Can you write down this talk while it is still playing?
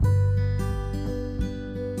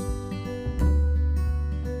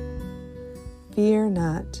fear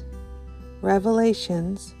not.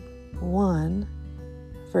 Revelations 1,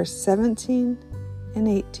 verse 17 and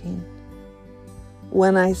 18.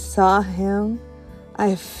 When I saw him,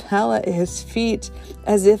 I fell at his feet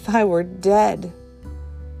as if I were dead.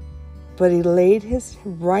 But he laid his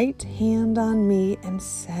right hand on me and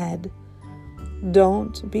said,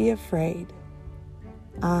 "Don't be afraid.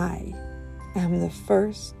 I am the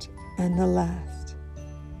first and the last.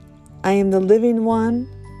 I am the living one.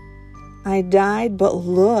 I died, but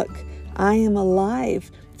look, I am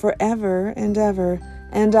alive forever and ever,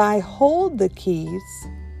 and I hold the keys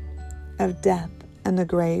of death and the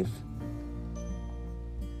grave."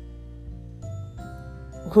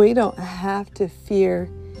 We don't have to fear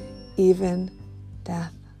even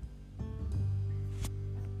death.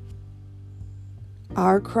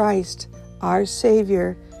 Our Christ, our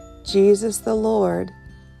Savior, Jesus the Lord,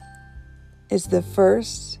 is the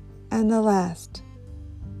first and the last.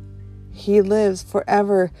 He lives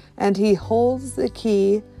forever, and he holds the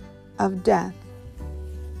key of death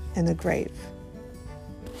and the grave.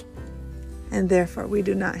 And therefore, we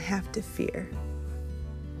do not have to fear.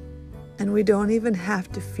 And we don't even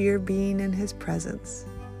have to fear being in his presence.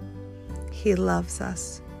 He loves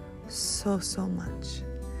us so, so much.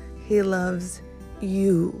 He loves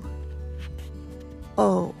you,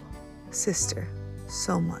 oh, sister,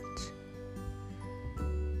 so much.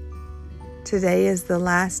 Today is the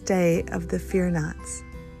last day of the fear nots.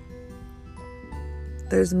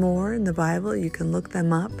 There's more in the Bible. You can look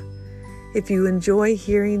them up. If you enjoy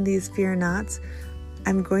hearing these fear nots,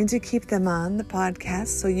 I'm going to keep them on the podcast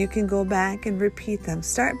so you can go back and repeat them.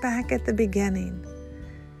 Start back at the beginning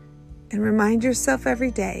and remind yourself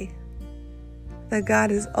every day that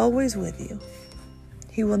God is always with you.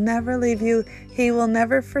 He will never leave you. He will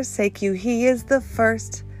never forsake you. He is the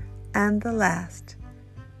first and the last.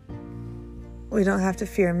 We don't have to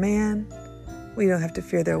fear man. We don't have to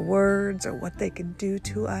fear their words or what they can do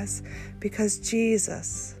to us, because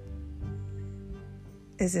Jesus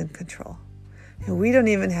is in control. And we don't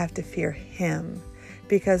even have to fear him,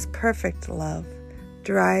 because perfect love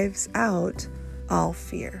drives out all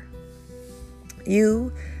fear.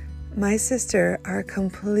 You, my sister, are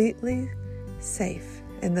completely safe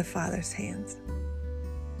in the Father's hands.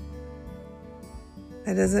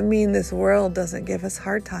 That doesn't mean this world doesn't give us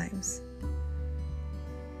hard times,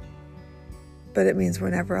 but it means we're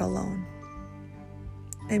never alone.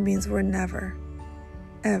 It means we're never,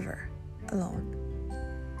 ever alone.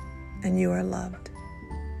 And you are loved.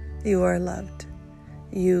 You are loved.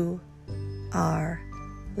 You are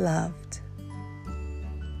loved.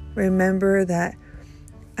 Remember that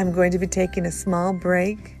I'm going to be taking a small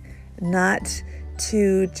break, not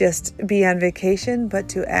to just be on vacation, but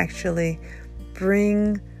to actually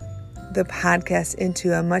bring the podcast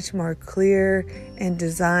into a much more clear and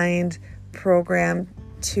designed program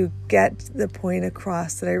to get the point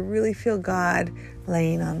across that I really feel God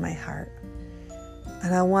laying on my heart.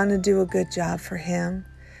 And I want to do a good job for him.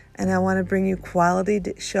 And I want to bring you quality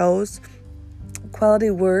shows, quality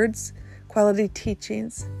words, quality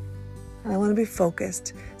teachings. And I want to be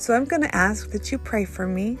focused. So I'm going to ask that you pray for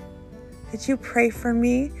me. That you pray for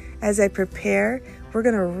me as I prepare. We're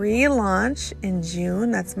going to relaunch in June.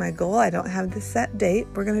 That's my goal. I don't have the set date.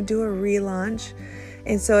 We're going to do a relaunch.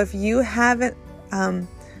 And so if you haven't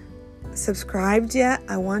subscribed yet,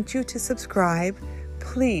 I want you to subscribe.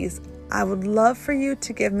 Please, I would love for you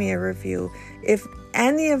to give me a review. If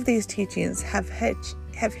any of these teachings have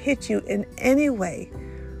hit you in any way,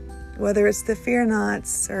 whether it's the Fear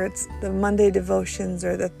Nots or it's the Monday devotions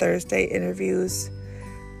or the Thursday interviews,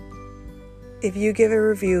 if you give a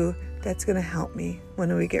review, that's going to help me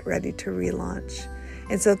when we get ready to relaunch.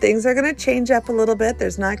 And so things are going to change up a little bit.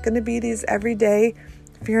 There's not going to be these everyday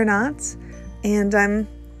Fear Nots. And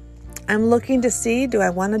I'm looking to see, do I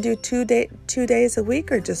want to do 2 days a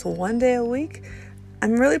week or just 1 day a week?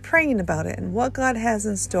 I'm really praying about it and what God has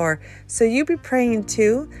in store. So you be praying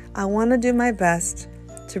too. I want to do my best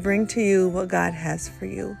to bring to you what God has for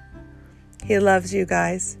you. He loves you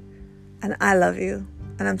guys, and I love you.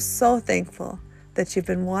 And I'm so thankful that you've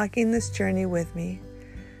been walking this journey with me.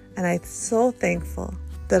 And I'm so thankful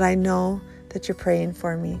that I know that you're praying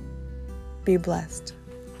for me. Be blessed.